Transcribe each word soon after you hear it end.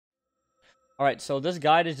All right, so this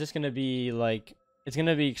guide is just gonna be like it's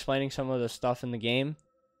gonna be explaining some of the stuff in the game,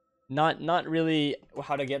 not really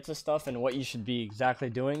how to get to stuff and what you should be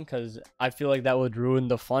exactly doing, because I feel like that would ruin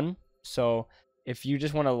the fun. So if you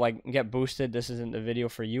just want to like get boosted, this isn't the video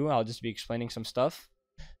for you. I'll just be explaining some stuff,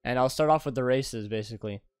 and I'll start off with the races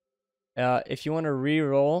basically. If you want to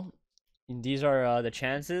re-roll, these are the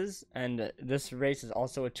chances, and this race is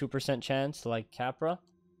also a 2% chance like Capra,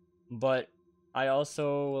 but I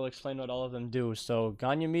also will explain what all of them do. So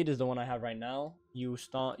Ganymede is the one I have right now. You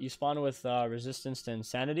spawn with resistance to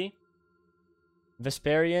insanity.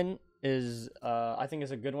 Vesperian is I think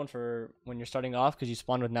is a good one for when you're starting off because you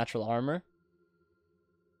spawn with natural armor.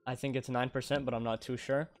 I think it's 9%, but I'm not too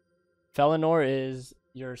sure. Felinor is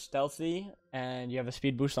you're stealthy and you have a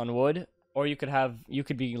speed boost on wood, or you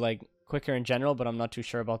could be like quicker in general, but I'm not too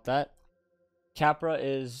sure about that. Capra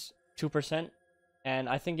is 2%, and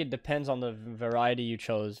I think it depends on the variety you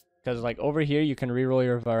chose, because like over here you can reroll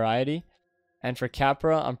your variety, and for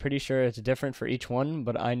Capra I'm pretty sure it's different for each one,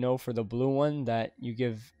 but I know for the blue one that you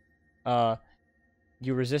give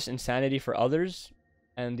you resist insanity for others,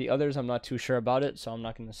 and the others I'm not too sure about it, so I'm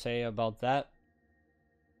not going to say about that.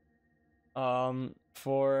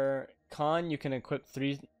 For Con, you can equip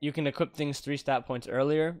things 3 stat points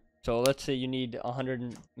earlier. So let's say you need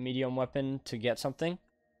 100 medium weapon to get something.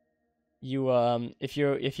 You if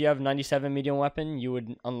you have 97 medium weapon, you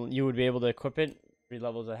would be able to equip it 3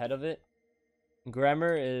 levels ahead of it.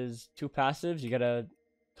 Grammar is 2 passives. You get a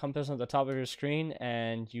compass on the top of your screen,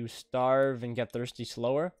 and you starve and get thirsty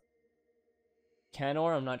slower.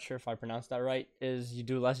 Canor, I'm not sure if I pronounced that right, is you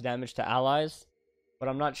do less damage to allies, but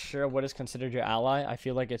I'm not sure what is considered your ally. I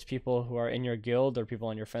feel like it's people who are in your guild or people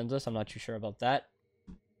on your friends list. I'm not too sure about that.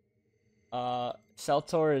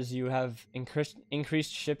 Seltor is you have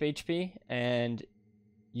increased ship HP, and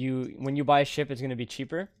when you buy a ship, it's going to be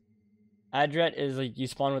cheaper. Adret is like you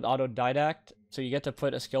spawn with autodidact, so you get to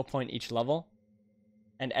put a skill point each level.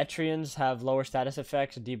 And Etrians have lower status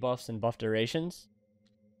effects, debuffs, and buff durations.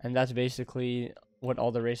 And that's basically what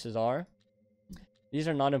all the races are. These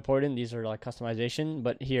are not important, these are like customization,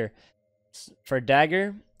 but here for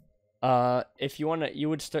dagger, if you want to, you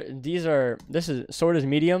would start, this is sword is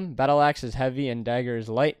medium, battle axe is heavy, and dagger is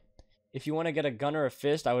light. If you want to get a gun or a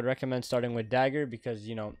fist, I would recommend starting with dagger, because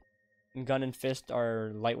you know gun and fist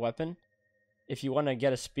are light weapon. If you want to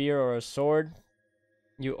get a spear or a sword,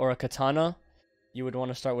 or a katana, you would want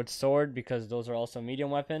to start with sword, because those are also medium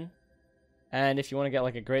weapon. And if you want to get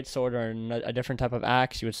like a great sword or a different type of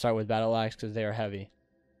axe, you would start with battle axe, because they are heavy.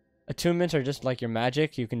 Attunements are just like your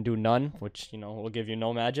magic. You can do none, which you know will give you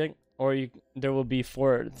no magic, or there will be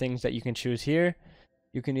 4 things that you can choose here.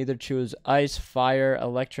 You can either choose ice, fire,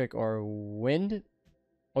 electric, or wind,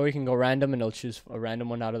 or you can go random and it'll choose a random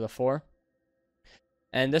one out of the 4.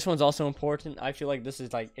 And this one's also important. I feel like this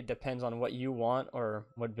is like it depends on what you want or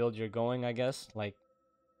what build you're going, I guess. Like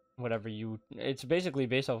whatever it's basically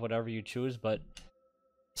based off whatever you choose, but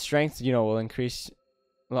strength, you know, will increase.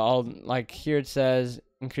 Well, like here it says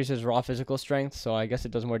increases raw physical strength, so I guess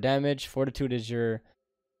it does more damage. Fortitude is your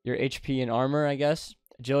HP and armor, I guess.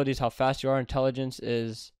 Agility is how fast you are. Intelligence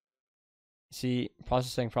is, see,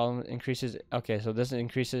 processing problem increases. Okay, so this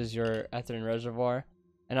increases your ethern reservoir,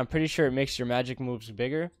 and I'm pretty sure it makes your magic moves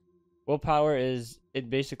bigger. Willpower is,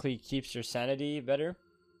 it basically keeps your sanity better,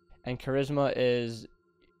 and charisma is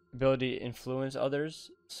ability to influence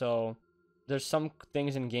others. So there's some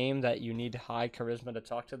things in game that you need high charisma to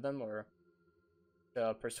talk to them or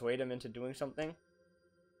to persuade them into doing something,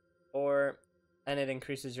 and it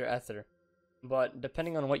increases your ether. But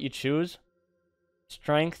depending on what you choose,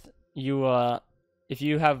 strength, if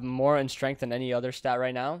you have more in strength than any other stat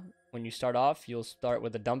right now, when you start off, you'll start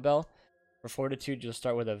with a dumbbell. For fortitude, you'll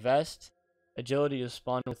start with a vest. Agility, you'll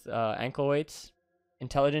spawn with ankle weights.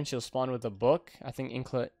 Intelligence, you'll spawn with a book. I think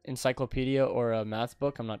encyclopedia or a math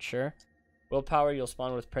book. I'm not sure. Willpower, you'll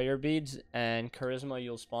spawn with prayer beads. And charisma,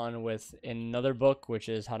 you'll spawn with another book, which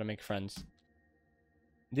is how to make friends.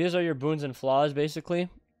 These are your boons and flaws, basically.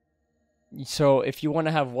 So if you want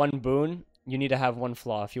to have 1 boon, you need to have 1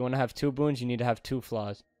 flaw. If you want to have 2 boons, you need to have 2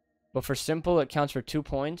 flaws. But for simple, it counts for 2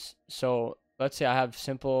 points. So let's say I have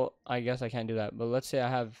simple. I guess I can't do that. But let's say I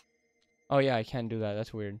have... Oh yeah, I can do that.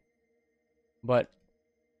 That's weird. But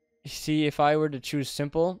see, if I were to choose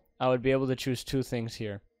simple, I would be able to choose 2 things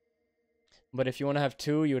here. But if you want to have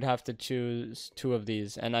 2, you would have to choose 2 of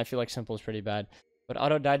these. And I feel like simple is pretty bad. But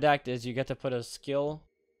autodidact is you get to put a skill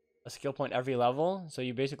point every level. So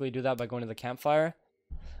you basically do that by going to the campfire.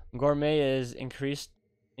 Gourmet is increased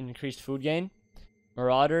food gain.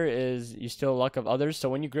 Marauder is you steal luck of others. So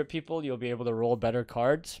when you grip people, you'll be able to roll better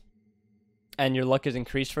cards. and your luck is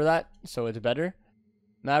increased for that, so it's better.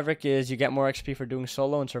 Maverick is you get more XP for doing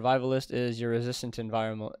solo, and Survivalist is you're resistant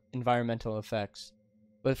to environmental effects.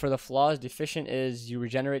 But for the flaws, Deficient is you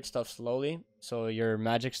regenerate stuff slowly, so your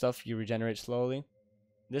magic stuff you regenerate slowly.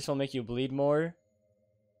 This will make you bleed more.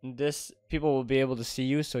 This, people will be able to see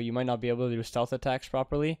you, so you might not be able to do stealth attacks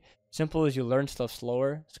properly. Simple is you learn stuff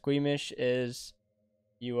slower. Squeamish is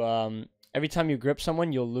you every time you grip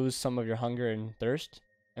someone, you'll lose some of your hunger and thirst.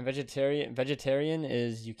 And vegetarian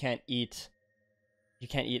is you can't eat,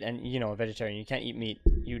 and you know, a vegetarian, you can't eat meat.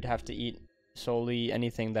 You'd have to eat solely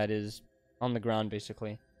anything that is on the ground,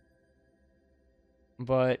 basically.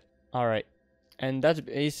 But all right, and that's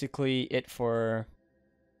basically it for,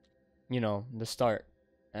 you know, the start.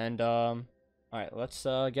 And all right, let's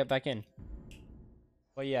get back in.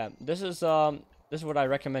 But yeah, this is what I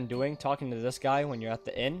recommend doing. Talking to this guy when you're at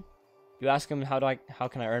the inn. You ask him how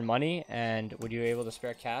can I earn money, and would you be able to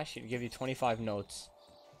spare cash? He'd give you 25 notes.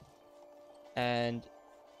 And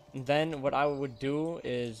then what I would do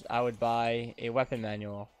is I would buy a weapon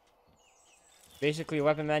manual. Basically, a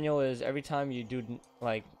weapon manual is every time you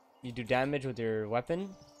do damage with your weapon,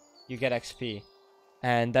 you get XP.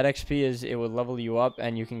 And that XP is, it will level you up,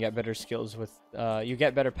 and you can get better skills with you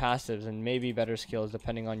get better passives and maybe better skills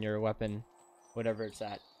depending on your weapon, whatever it's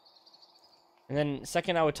at. And then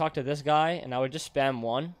second, I would talk to this guy, and I would just spam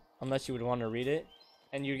 1 unless you would want to read it,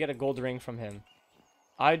 and you'd get a gold ring from him.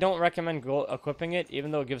 I don't recommend equipping it,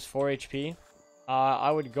 even though it gives 4 HP. I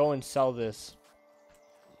would go and sell this.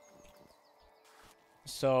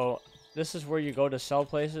 So this is where you go to sell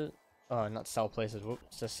places. Not sell places.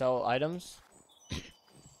 Whoops, to sell items.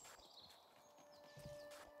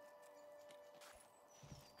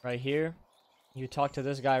 Right here, you talk to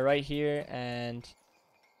this guy right here, and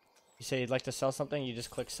you say you'd like to sell something. You just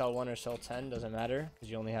click sell 1 or sell 10, doesn't matter, because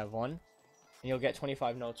you only have 1, and you'll get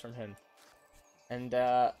 25 notes from him. And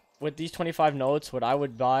with these 25 notes, what I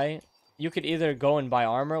would buy, you could either go and buy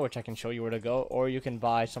armor, which I can show you where to go, or you can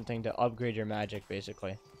buy something to upgrade your magic,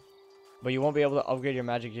 basically. But you won't be able to upgrade your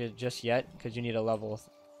magic just yet, because you need a level.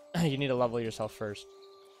 You need to level yourself first.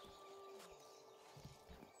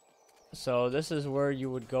 So this is where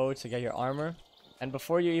you would go to get your armor. And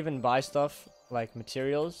before you even buy stuff like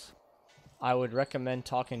materials, I would recommend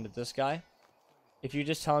talking to this guy. If you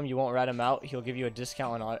just tell him you won't rat him out, he'll give you a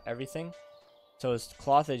discount on everything. So his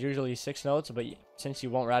cloth is usually 6 notes, but since you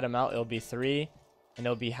won't rat him out, it'll be 3, and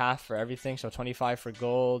it'll be half for everything. So 25 for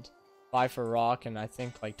gold, 5 for rock, and I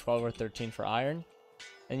think like 12 or 13 for iron.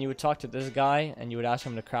 And you would talk to this guy, and you would ask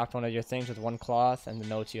him to craft one of your things with 1 cloth and the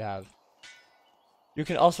notes you have. You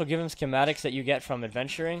can also give him schematics that you get from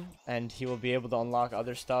adventuring, and he will be able to unlock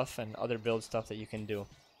other stuff and other build stuff that you can do.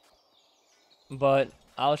 But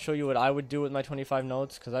I'll show you what I would do with my 25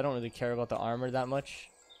 notes, because I don't really care about the armor that much.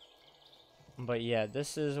 But yeah,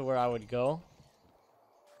 this is where I would go.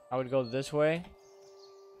 I would go this way,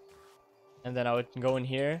 and then I would go in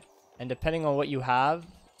here, and depending on what you have,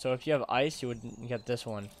 so if you have ice, you would get this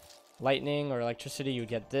one. Lightning or electricity, you would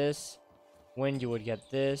get this. Wind, you would get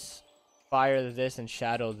this. Fire this, and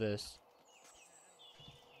shadow this.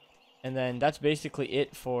 And then that's basically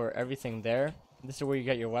it for everything there. This is where you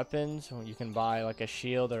get your weapons. You can buy like a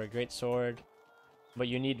shield or a great sword, but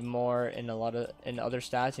you need more in other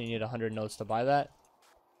stats, and you need 100 notes to buy that.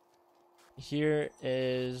 This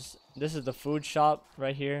is the food shop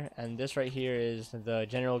right here, and this right here is the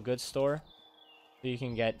general goods store. So you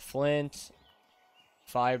can get flint,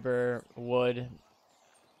 fiber, wood,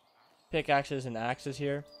 pickaxes, and axes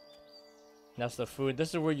here. That's the food. This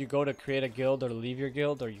is where you go to create a guild or leave your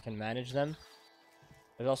guild, or you can manage them.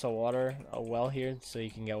 There's also water, a well here, so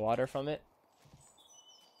you can get water from it.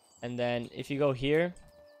 And then if you go here,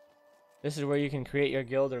 this is where you can create your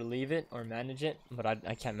guild or leave it or manage it. But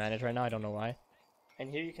I can't manage right now, I don't know why.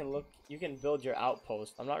 And here you can build your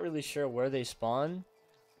outpost. I'm not really sure where they spawn,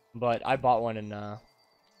 but I bought one, and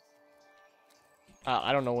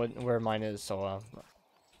I don't know where mine is, so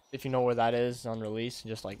if you know where that is on release,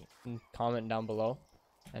 just like comment down below,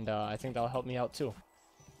 and I think that'll help me out too.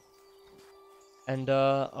 And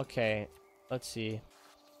okay, let's see.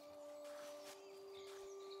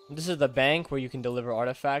 This is the bank where you can deliver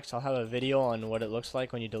artifacts. I'll have a video on what it looks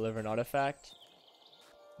like when you deliver an artifact.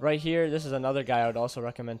 Right here, this is another guy I would also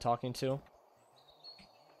recommend talking to.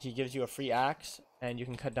 He gives you a free axe, and you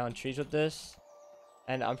can cut down trees with this.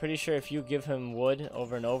 And I'm pretty sure if you give him wood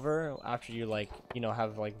over and over after you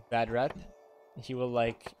have bad rep,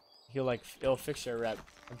 it'll fix your rep.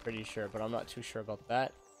 I'm pretty sure, but I'm not too sure about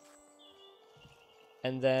that.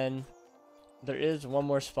 And then there is one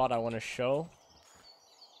more spot I want to show.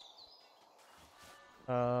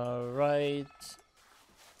 Right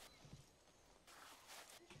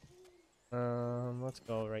Let's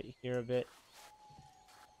go right here a bit.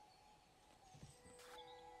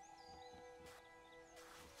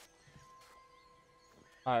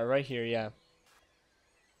 Alright, right here, yeah.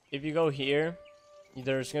 If you go here,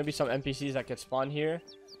 there's gonna be some NPCs that get spawned here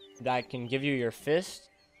that can give you your fist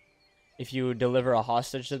if you deliver a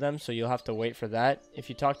hostage to them, so you'll have to wait for that. If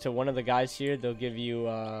you talk to one of the guys here, they'll give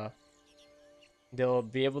you they'll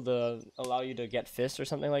be able to allow you to get fist or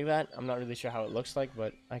something like that. I'm not really sure how it looks like,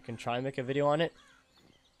 but I can try and make a video on it.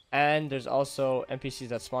 And there's also NPCs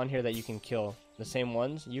that spawn here that you can kill, the same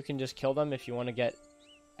ones. You can just kill them if you want to get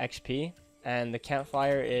XP, and the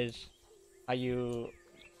campfire is how you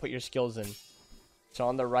put your skills in. So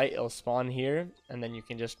on the right it'll spawn here, and then you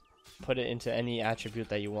can just put it into any attribute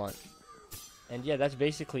that you want. And yeah, that's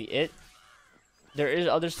basically it. There is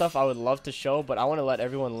other stuff I would love to show, but I want to let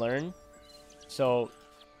everyone learn. So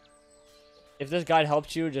if this guide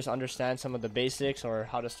helped you just understand some of the basics or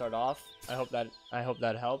how to start off, I hope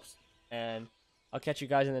that helps, and I'll catch you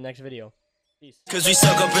guys in the next video. Peace. Cause we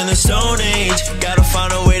stuck up in the Stone Age, gotta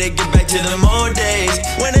find a way to get back to the old days.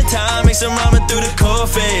 When the time makes some ramen through the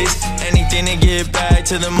cold phase, anything to get back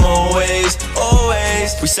to the old ways,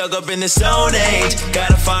 always. We stuck up in the Stone Age,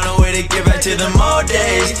 gotta find a way to get back to the old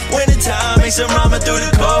days. When the time makes some ramen through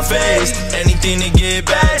the cold phase, anything to get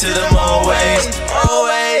back to the old ways,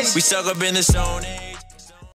 always. We stuck up in the Stone Age.